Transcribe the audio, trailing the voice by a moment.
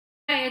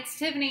Hi, it's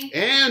Tiffany.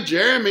 And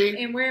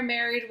Jeremy. And we're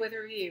Married with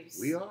Reviews.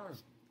 We are.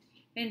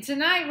 And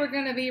tonight we're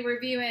going to be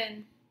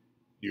reviewing...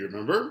 You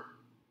remember?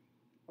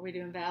 Are we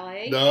doing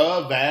Valet?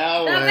 The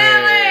Valet. The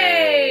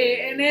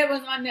Valet! And it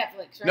was on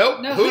Netflix, right?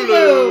 Nope. No, Hulu.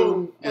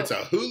 Hulu. It's a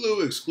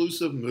Hulu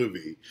exclusive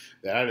movie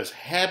that I just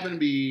happened to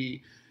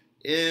be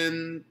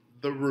in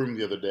the room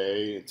the other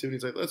day. And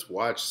Tiffany's like, let's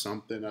watch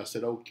something. I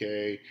said,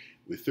 okay.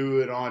 We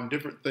threw it on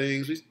different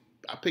things.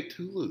 I picked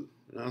Hulu.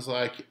 And I was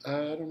like,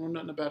 I don't know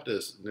nothing about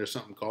this. And there's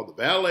something called The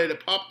Valet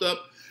that popped up.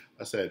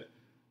 I said,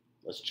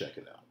 let's check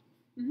it out.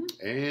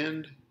 Mm-hmm.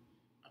 And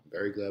I'm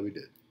very glad we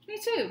did. Me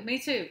too. Me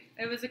too.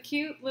 It was a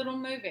cute little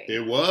movie.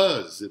 It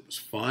was. It was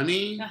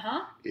funny.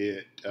 Uh-huh.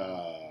 It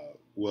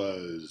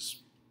was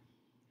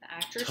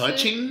actresses,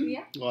 touching.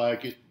 Yeah.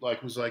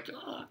 It was like,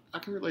 oh, I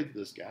can relate to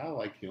this guy. I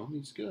like him.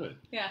 He's good.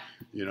 Yeah.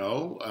 You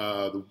know,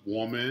 the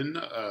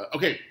woman.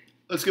 Okay,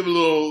 let's give a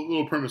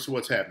little premise of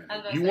what's happening.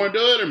 You want to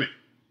do it or me?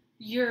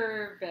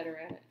 You're better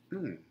at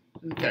it.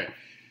 Okay.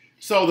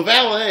 So The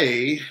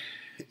Valet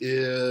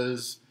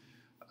is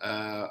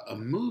a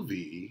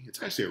movie.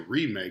 It's actually a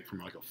remake from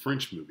like a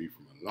French movie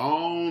from a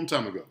long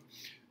time ago.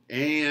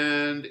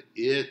 And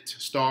it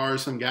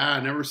stars some guy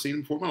I've never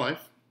seen before in my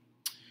life.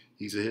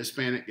 He's a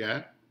Hispanic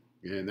guy.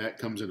 And that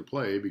comes into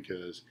play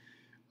because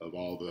of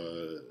all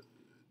the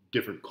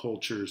different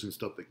cultures and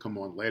stuff that come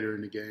on later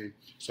in the game.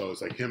 So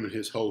it's like him and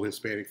his whole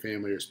Hispanic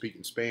family are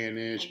speaking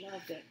Spanish. I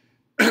loved it.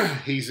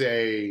 He's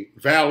a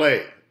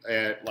valet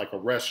at like a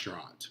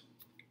restaurant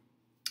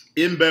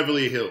in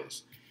Beverly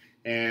Hills.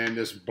 And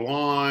this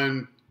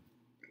blonde,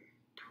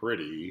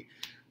 pretty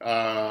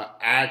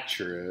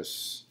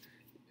actress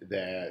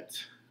that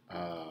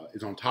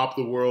is on top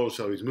of the world.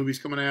 So these movies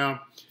coming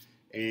out.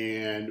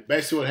 And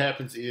basically what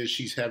happens is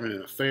she's having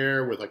an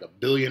affair with like a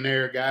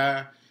billionaire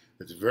guy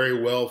that's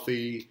very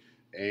wealthy.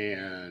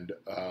 And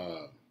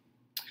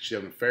she's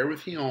having an affair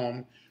with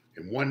him.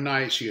 And one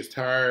night she gets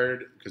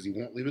tired because he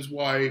won't leave his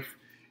wife.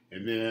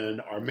 And then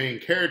our main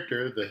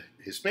character, the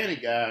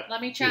Hispanic guy, let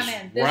me chime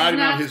in. This riding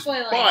on his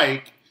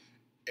bike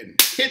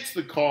and hits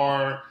the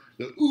car,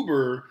 the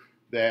Uber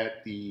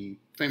that the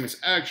famous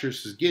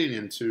actress is getting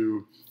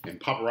into, and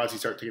paparazzi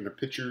start taking the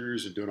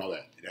pictures and doing all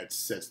that. And that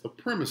sets the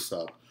premise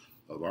up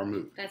of our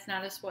movie. That's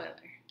not a spoiler.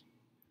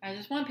 I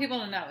just want people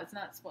to know it's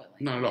not spoiling.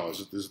 Not at all.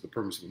 This is the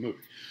premise of the movie.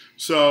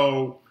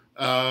 So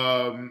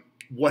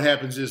what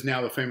happens is now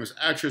the famous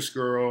actress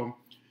girl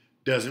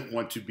doesn't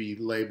want to be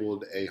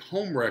labeled a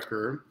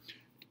homewrecker,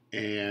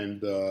 and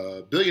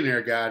the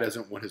billionaire guy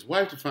doesn't want his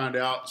wife to find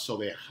out, so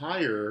they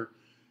hire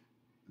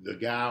the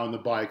guy on the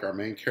bike, our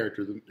main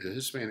character, the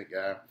Hispanic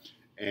guy,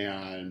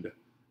 and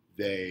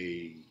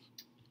they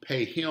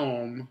pay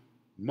him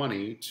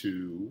money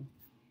to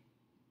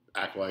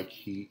act like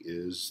he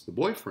is the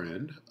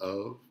boyfriend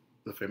of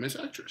the famous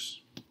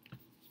actress.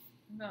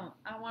 No,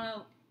 I want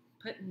to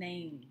put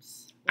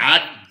names.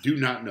 I do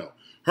not know.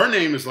 Her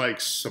name is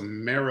like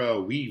Samara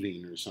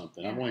Weaving or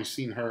something. I've only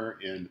seen her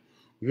in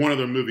one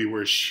other movie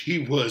where she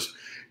was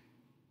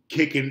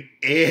kicking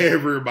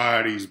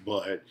everybody's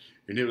butt,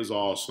 and it was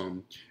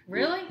awesome.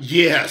 Really?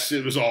 Yes,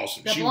 it was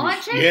awesome. The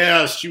blonde chick?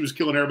 Yes, she was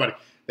killing everybody.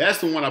 That's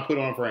the one I put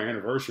on for our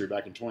anniversary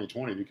back in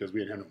 2020 because we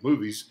didn't have no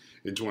movies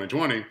in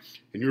 2020.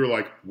 And you were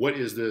like, what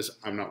is this?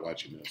 I'm not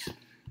watching this.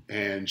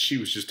 And she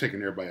was just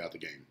taking everybody out the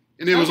game.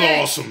 And it was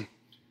awesome.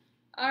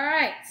 All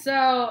right.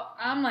 So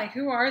I'm like,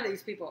 who are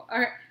these people? All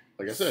right.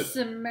 Like I said.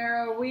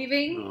 Samara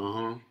Weaving.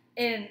 Uh-huh.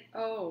 And,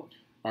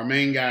 our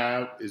main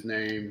guy is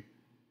named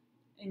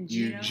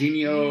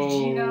Eugenio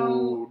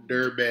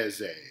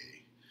Derbez. No.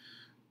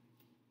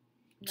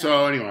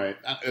 So anyway,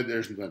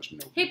 there's a bunch of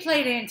notes. He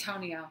played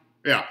Antonio.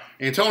 Yeah,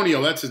 Antonio,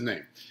 that's his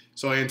name.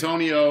 So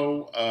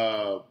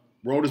Antonio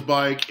rode his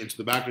bike into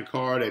the back of the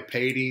car. They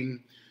paid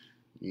him,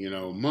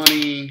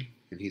 money.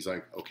 And he's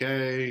like,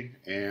 okay.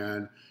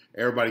 And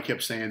everybody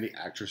kept saying the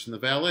actress and the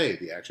valet,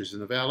 the actress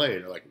and the valet.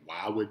 And they're like,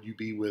 why would you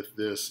be with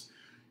this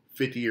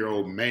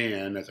 50-year-old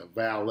man that's a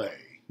valet?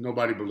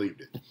 Nobody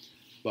believed it.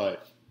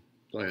 But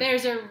go ahead.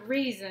 There's a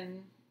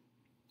reason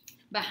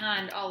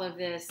behind all of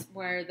this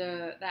where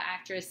the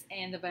actress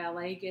and the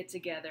valet get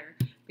together,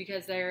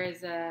 because there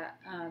is a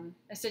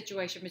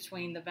situation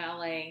between the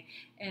valet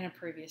and a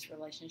previous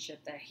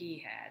relationship that he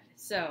had.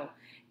 So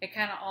it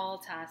kind of all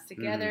ties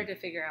together to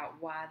figure out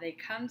why they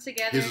come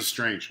together. His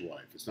estranged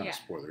wife. It's not a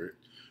spoiler.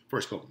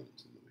 First couple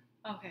minutes in the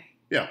movie. Okay.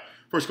 Yeah,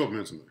 first couple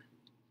minutes in the movie.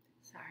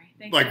 Sorry.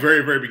 Thank you.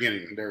 Very, very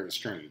beginning, they're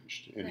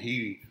estranged, and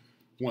he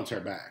wants her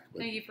back.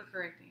 But, thank you for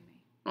correcting me.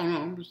 Oh,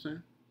 no, I'm just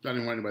saying. I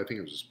didn't want anybody to think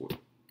it was a spoiler.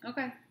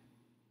 Okay.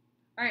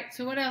 All right,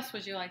 so what else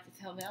would you like to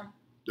tell them?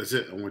 That's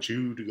it. I want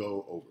you to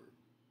go over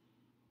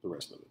the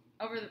rest of it.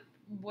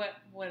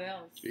 What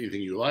else?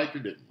 Anything you liked or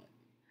didn't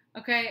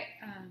like. Okay.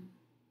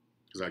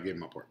 Because I gave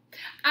my part.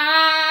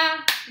 I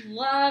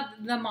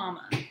loved the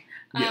mama.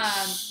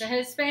 Yes. The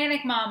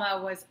Hispanic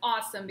mama was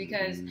awesome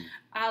because Mm.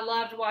 I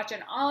loved watching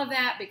all of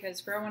that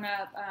because growing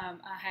up,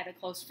 I had a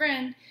close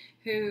friend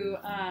who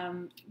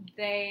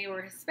they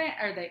were Hispanic,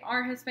 or they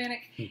are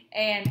Hispanic,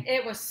 and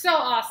it was so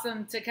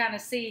awesome to kind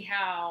of see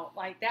how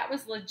like that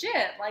was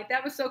legit, like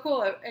that was so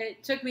cool.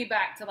 It took me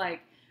back to like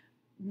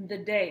the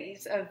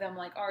days of them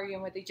like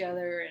arguing with each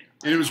other,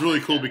 And it was really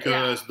cool stuff.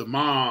 because the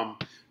mom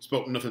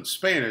spoke nothing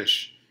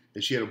Spanish,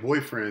 and she had a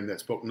boyfriend that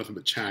spoke nothing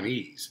but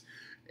Chinese,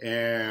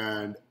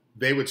 and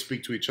they would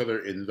speak to each other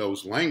in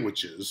those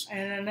languages.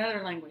 And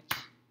another language.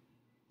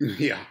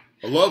 Yeah,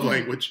 a love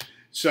language.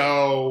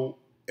 So,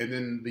 and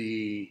then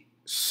the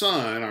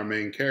son, our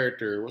main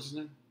character, what's his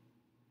name?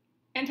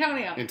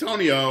 Antonio.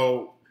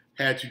 Antonio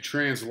had to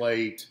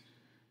translate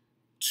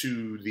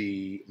to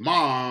the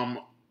mom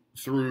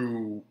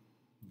through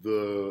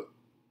the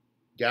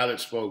guy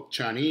that spoke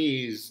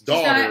Chinese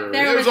daughter.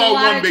 There It was a all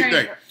lot one of big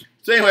thing.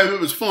 So anyway, it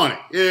was funny.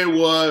 It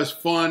was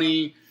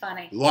funny,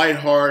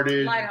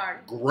 lighthearted,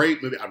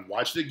 great movie. I'd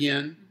watch it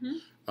again.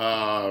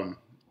 Mm-hmm.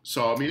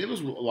 So I mean, it was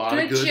a lot of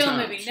good good chill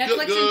times. movie. Netflix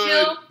and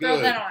chill.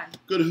 Throw that on.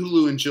 Good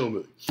Hulu and chill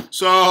movie.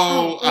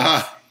 So,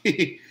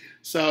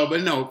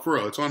 but no, for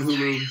real, it's on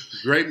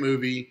Hulu. Great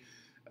movie.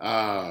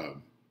 Yeah,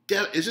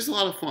 it's just a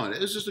lot of fun. It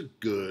was just a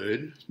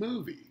good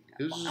movie.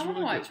 I want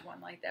to watch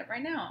one like that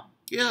right now.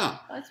 Yeah.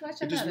 Let's watch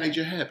it another. just made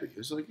you happy.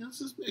 It's like,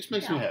 it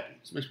makes me happy.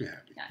 It makes me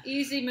happy. Yeah,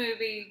 easy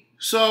movie.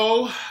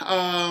 So,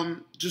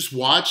 just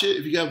watch it.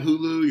 If you have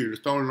Hulu, you're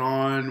just throwing it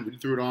on. We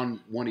threw it on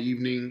one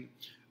evening.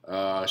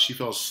 She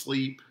fell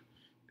asleep,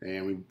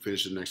 and we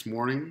finished it the next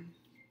morning.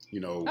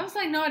 You know. I was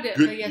like, no, I didn't.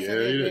 Good, But yes, yeah, I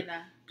did, yeah. didn't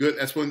I? Good.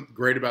 That's one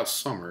great about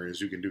summer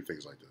is you can do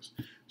things like this.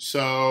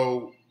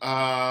 So,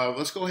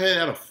 let's go ahead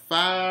out of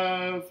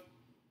 5.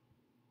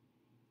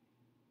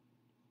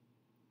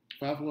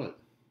 5 what?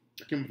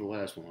 I came up with the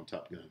last one on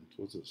Top Gun.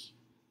 What's this?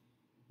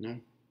 No?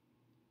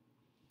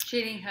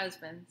 Cheating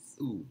husbands.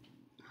 Ooh.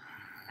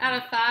 Out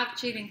of 5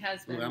 cheating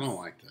husbands. I don't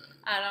like that.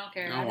 I don't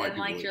care. I don't didn't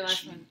like your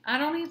last one. I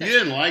don't either. You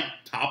didn't like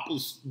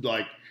topless,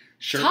 like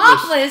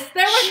shirtless. Topless?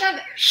 There was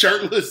nothing.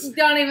 Shirtless.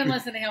 Don't even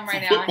listen to him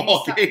right now.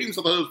 Football games.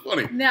 I thought it was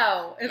funny.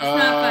 No, it's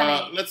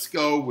not funny. Let's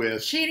go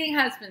with Cheating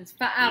husbands.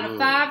 Out of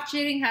 5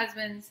 cheating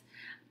husbands,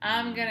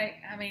 I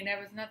mean, there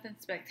was nothing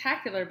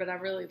spectacular, but I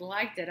really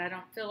liked it. I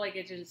don't feel like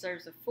it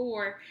deserves a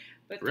 4,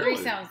 but 3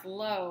 Really? sounds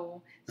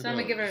low. So I'm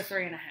going to give it a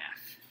 3.5.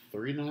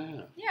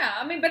 3.5. Yeah,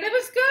 I mean, but it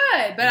was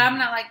good. But I'm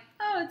not like,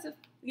 oh, it's a,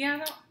 yeah,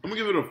 no. I'm going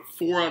to give it a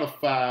 4 out of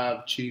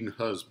 5 cheating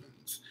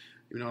husbands.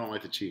 Even though I don't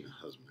like the cheating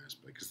husband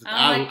aspect. Because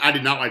I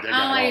did not like that guy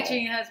I don't at like all. a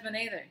cheating husband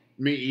either.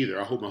 Me either.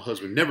 I hope my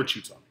husband never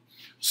cheats on me.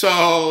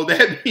 So,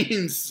 that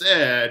being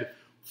said,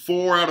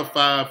 4 out of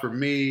 5 for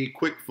me.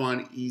 Quick,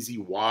 fun, easy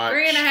watch.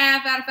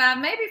 3.5 out of 5,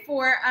 maybe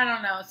 4. I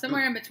don't know,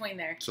 somewhere in between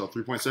there. So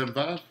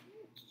 3.75.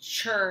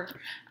 Sure.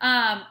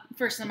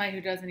 For somebody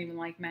who doesn't even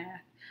like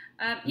math.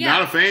 Yeah.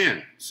 Not a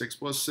fan. 6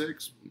 plus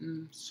 6,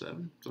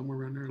 7, somewhere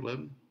around there.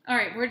 11. All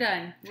right, we're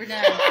done.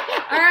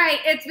 All right,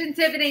 it's been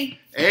Tiffany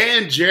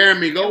and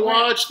Jeremy. Go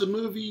watch the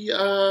movie.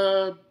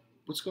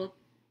 What's it called?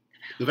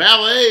 The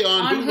Valet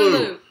on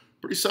Hulu.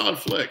 Pretty solid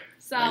flick.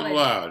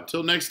 Solid.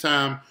 Until next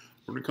time,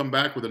 we're gonna come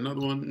back with another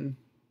one.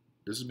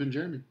 This has been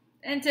Jeremy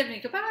and Tiffany.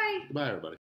 Goodbye. Goodbye, everybody.